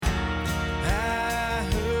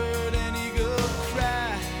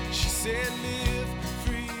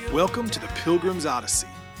Welcome to the Pilgrim's Odyssey,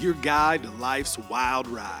 your guide to life's wild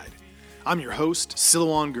ride. I'm your host,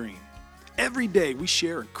 Silouan Green. Every day we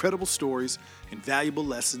share incredible stories and valuable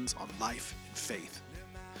lessons on life and faith.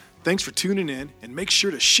 Thanks for tuning in, and make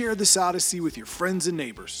sure to share this Odyssey with your friends and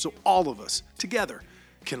neighbors so all of us, together,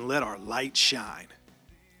 can let our light shine.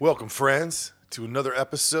 Welcome, friends, to another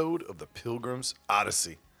episode of the Pilgrim's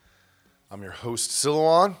Odyssey. I'm your host,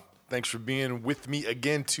 Silouan. Thanks for being with me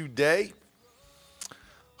again today.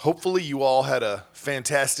 Hopefully you all had a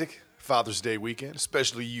fantastic Father's Day weekend,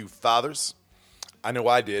 especially you fathers. I know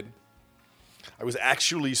I did. I was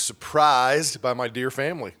actually surprised by my dear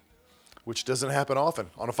family, which doesn't happen often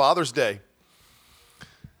on a Father's Day.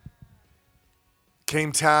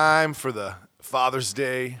 Came time for the Father's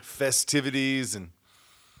Day festivities, and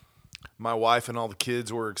my wife and all the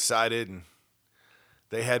kids were excited, and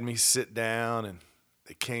they had me sit down, and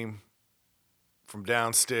they came from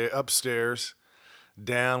upstairs,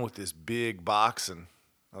 down with this big box, and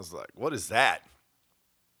I was like, what is that?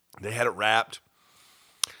 They had it wrapped.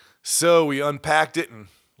 So we unpacked it, and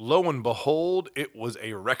lo and behold, it was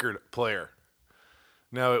a record player.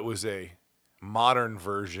 Now, it was a modern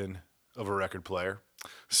version of a record player.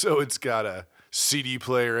 So it's got a CD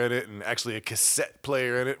player in it, and actually a cassette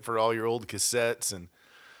player in it for all your old cassettes, and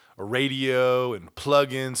a radio and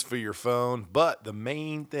plugins for your phone. But the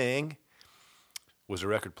main thing was a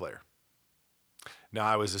record player. Now,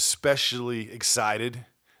 I was especially excited,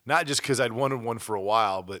 not just because I'd wanted one for a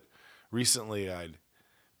while, but recently I'd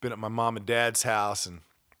been at my mom and dad's house, and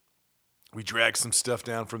we dragged some stuff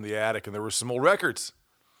down from the attic, and there were some old records.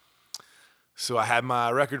 So I had my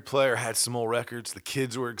record player, had some old records. The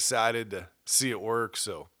kids were excited to see it work,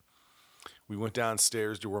 so we went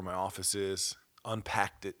downstairs to where my office is,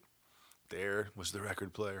 unpacked it. There was the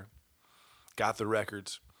record player. Got the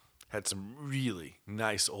records. Had some really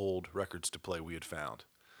nice old records to play we had found.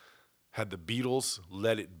 Had the Beatles'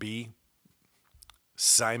 Let It Be,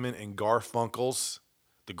 Simon and Garfunkel's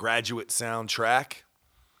The Graduate soundtrack,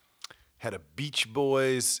 had a Beach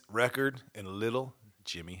Boys record, and Little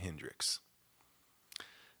Jimi Hendrix.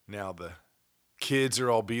 Now, the kids are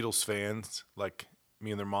all Beatles fans, like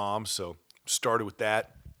me and their mom, so started with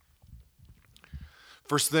that.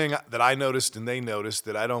 First thing that I noticed and they noticed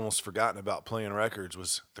that I'd almost forgotten about playing records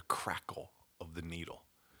was the crackle of the needle.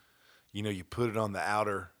 You know, you put it on the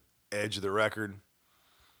outer edge of the record,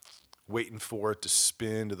 waiting for it to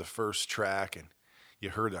spin to the first track, and you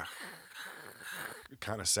heard a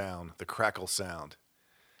kind of sound, the crackle sound.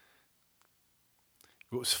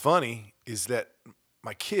 What was funny is that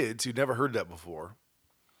my kids, who'd never heard that before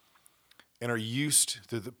and are used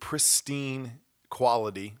to the pristine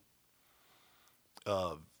quality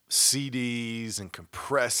of CDs and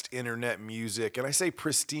compressed internet music. And I say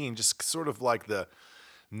pristine, just sort of like the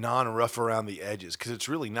non-rough around the edges, because it's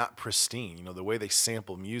really not pristine. You know, the way they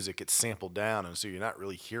sample music, it's sampled down, and so you're not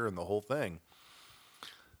really hearing the whole thing.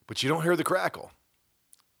 But you don't hear the crackle.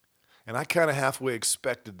 And I kind of halfway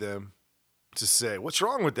expected them to say, what's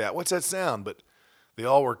wrong with that? What's that sound? But they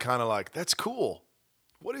all were kind of like, that's cool.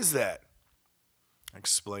 What is that? I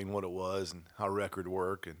explained what it was and how record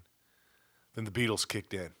worked, and then the Beatles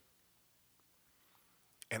kicked in.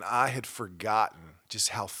 And I had forgotten just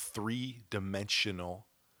how three-dimensional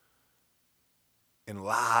and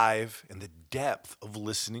live and the depth of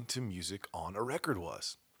listening to music on a record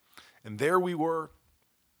was. And there we were,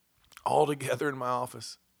 all together in my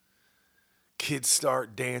office. Kids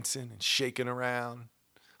start dancing and shaking around.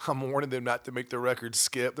 I'm warning them not to make the record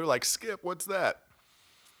skip. They're like, skip, what's that?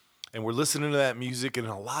 And we're listening to that music, and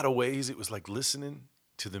in a lot of ways, it was like listening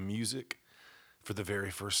to the music for the very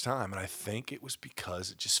first time. And I think it was because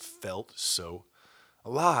it just felt so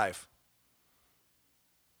alive.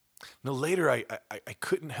 Now, later, I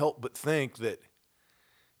couldn't help but think that,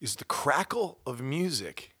 is the crackle of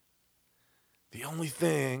music the only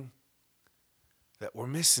thing that we're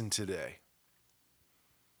missing today?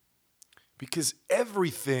 Because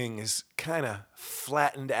everything is kind of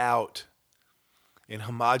flattened out and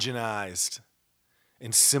homogenized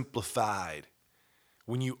and simplified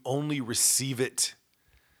when you only receive it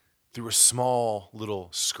through a small little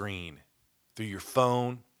screen, through your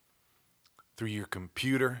phone, through your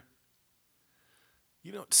computer.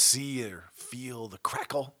 You don't see or feel the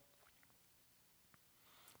crackle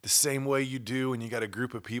the same way you do when you got a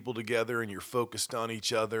group of people together and you're focused on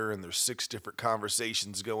each other, and there's 6 different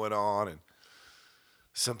conversations going on, and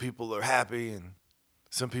some people are happy and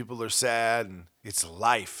some people are sad, and it's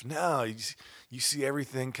life. No, you see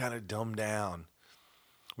everything kind of dumbed down.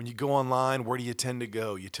 When you go online, where do you tend to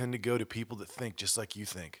go? You tend to go to people that think just like you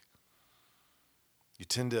think. You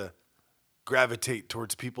tend to gravitate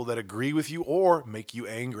towards people that agree with you or make you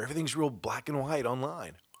angry. Everything's real black and white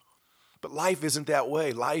online. But life isn't that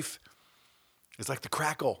way. Life is like the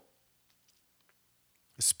crackle.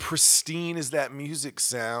 As pristine as that music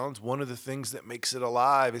sounds, one of the things that makes it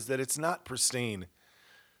alive is that it's not pristine.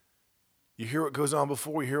 You hear what goes on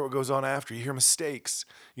before, you hear what goes on after, you hear mistakes.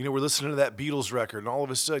 You know, we're listening to that Beatles record, and all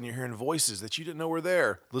of a sudden you're hearing voices that you didn't know were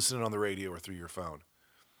there, listening on the radio or through your phone.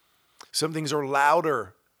 Some things are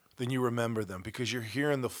louder than you remember them because you're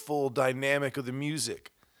hearing the full dynamic of the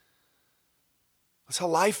music. That's how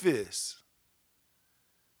life is.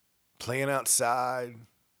 Playing outside,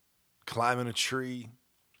 climbing a tree,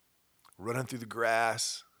 running through the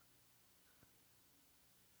grass.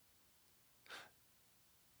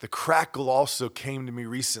 The crackle also came to me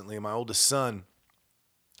recently. My oldest son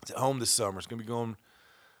is at home this summer. He's going to be going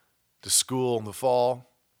to school in the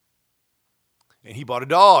fall. And he bought a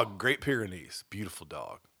dog, Great Pyrenees. Beautiful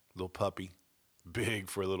dog. Little puppy. Big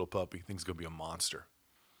for a little puppy. Thing's going to be a monster.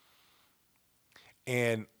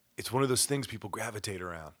 And it's one of those things people gravitate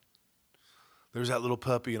around. There's that little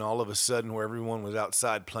puppy, and all of a sudden, where everyone was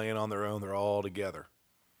outside playing on their own, they're all together.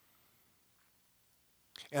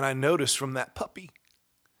 And I noticed from that puppy,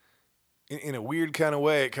 in a weird kind of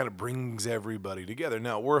way, it kind of brings everybody together.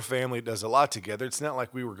 Now, we're a family that does a lot together. It's not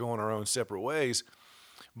like we were going our own separate ways,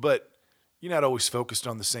 but you're not always focused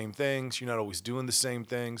on the same things. You're not always doing the same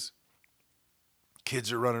things. Kids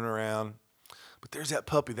are running around. But there's that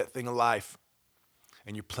puppy, that thing of life,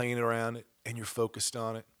 and you're playing around it, and you're focused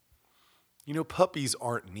on it. You know, puppies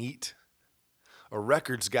aren't neat. A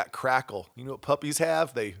record's got crackle. You know what puppies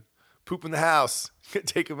have? They poop in the house. You can't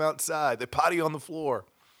take them outside. They potty on the floor.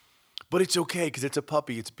 But it's okay because it's a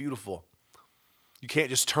puppy. It's beautiful. You can't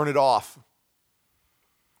just turn it off.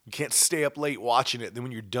 You can't stay up late watching it. Then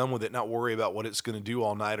when you're done with it, not worry about what it's going to do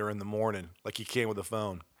all night or in the morning like you can with a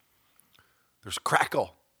phone. There's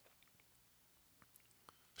crackle.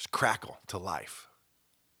 There's crackle to life.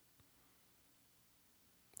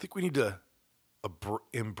 I think we need to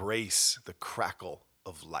embrace the crackle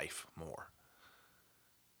of life more.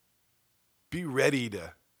 Be ready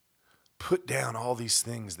to put down all these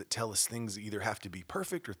things that tell us things either have to be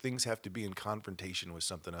perfect or things have to be in confrontation with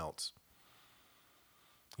something else.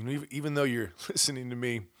 You know, even though you're listening to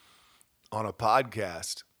me on a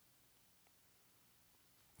podcast,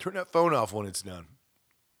 turn that phone off when it's done.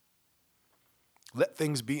 Let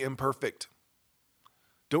things be imperfect.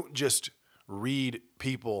 Don't just read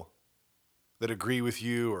people that agree with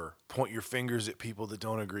you or point your fingers at people that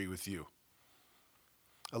don't agree with you.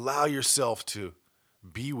 Allow yourself to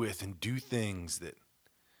be with and do things that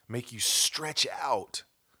make you stretch out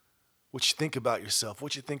what you think about yourself,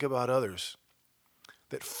 what you think about others,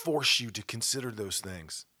 that force you to consider those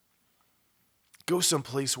things. Go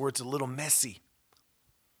someplace where it's a little messy.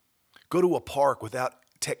 Go to a park without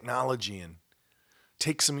technology and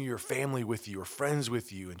take some of your family with you or friends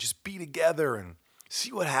with you and just be together and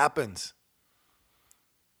see what happens.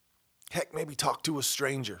 Heck, maybe talk to a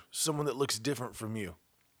stranger, someone that looks different from you.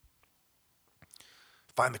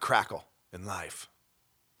 Find the crackle in life.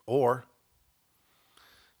 Or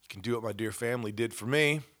you can do what my dear family did for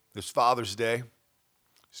me this Father's Day.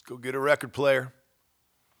 Just go get a record player.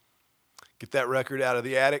 Get that record out of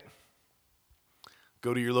the attic.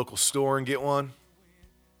 Go to your local store and get one.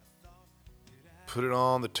 Put it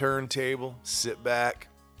on the turntable. Sit back.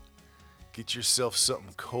 Get yourself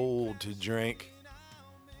something cold to drink.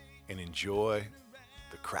 And enjoy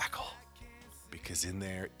the crackle. Because in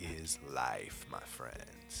there is life, my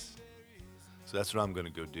friends. So that's what I'm going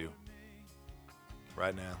to go do.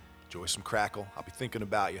 Right now, enjoy some crackle. I'll be thinking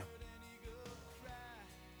about you.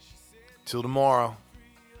 Till tomorrow,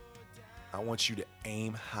 I want you to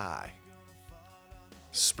aim high.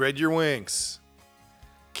 Spread your wings.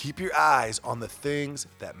 Keep your eyes on the things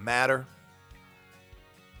that matter.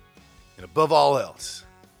 And above all else,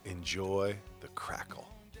 enjoy the crackle.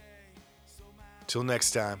 Till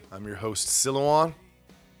next time, I'm your host, Silouan.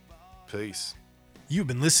 Peace. You've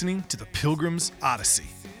been listening to The Pilgrim's Odyssey.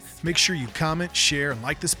 Make sure you comment, share, and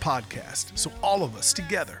like this podcast so all of us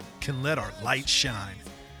together can let our light shine.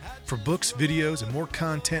 For books, videos, and more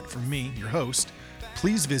content from me, your host,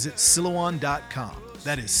 please visit Silouan.com.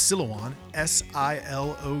 That is Silouan, Silouan.com.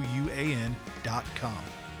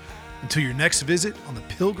 Until your next visit on The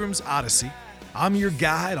Pilgrim's Odyssey, I'm your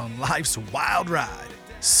guide on life's wild ride,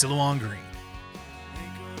 Silouan Green.